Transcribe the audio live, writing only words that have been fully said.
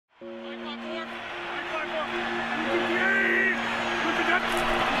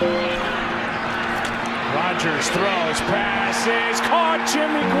Rodgers throws, passes, caught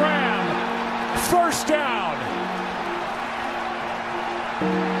Jimmy Graham. First down.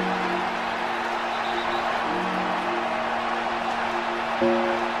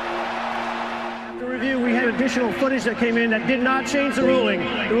 After review, we had additional footage that came in that did not change the ruling.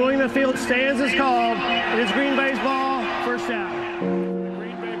 The ruling in the field stands as called. It is Green Bay's ball, first down.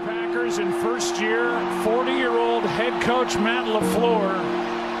 Green Bay Packers in first year, 40-year-old head coach Matt LaFleur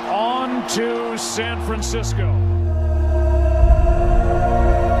on to San Francisco.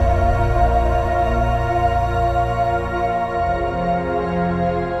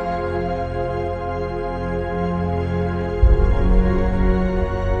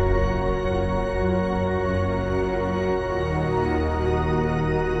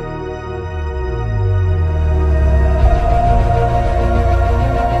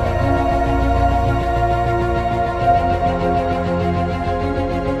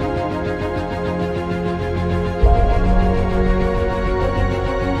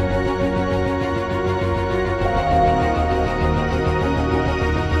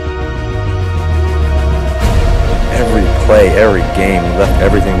 Every game, we left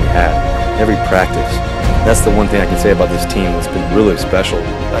everything we had, every practice. That's the one thing I can say about this team that's been really special.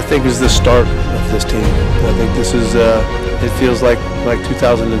 I think it's the start of this team. I think this is, it feels like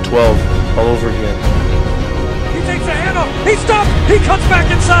 2012 all over again. He takes a handoff, he stops, he cuts back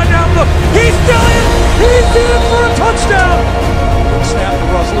inside down the, he's still in, he's in for a touchdown. Snap to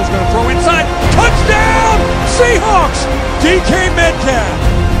Russell, who's going to throw inside, touchdown, Seahawks, DK Metcalf.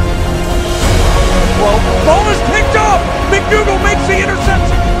 Well, ball is picked up. McDougal makes the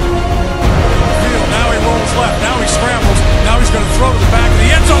interception. Now he rolls left. Now he scrambles. Now he's going to throw to the back of the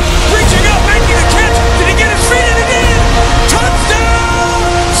end zone. Reaching up, making a catch. Did he get his feet in again? Touchdown,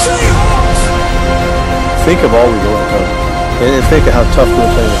 Seahawks! Think of all we've overcome, and think of how tough we were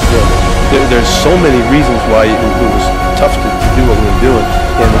playing the field. There's so many reasons why it was tough to do what we were doing,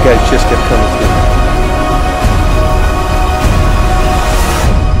 and the guys just kept coming through.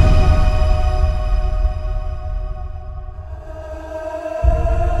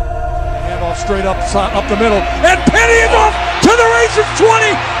 Straight up the middle, and Penny is off to the races.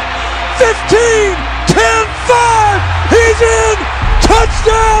 20, 15, 10, 5. He's in.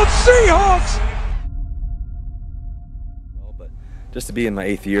 Touchdown, Seahawks. Well, but just to be in my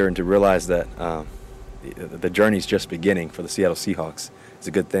 8th year and to realize that the journey's just beginning for the Seattle Seahawks is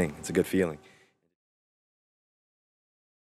a good thing. It's a good feeling.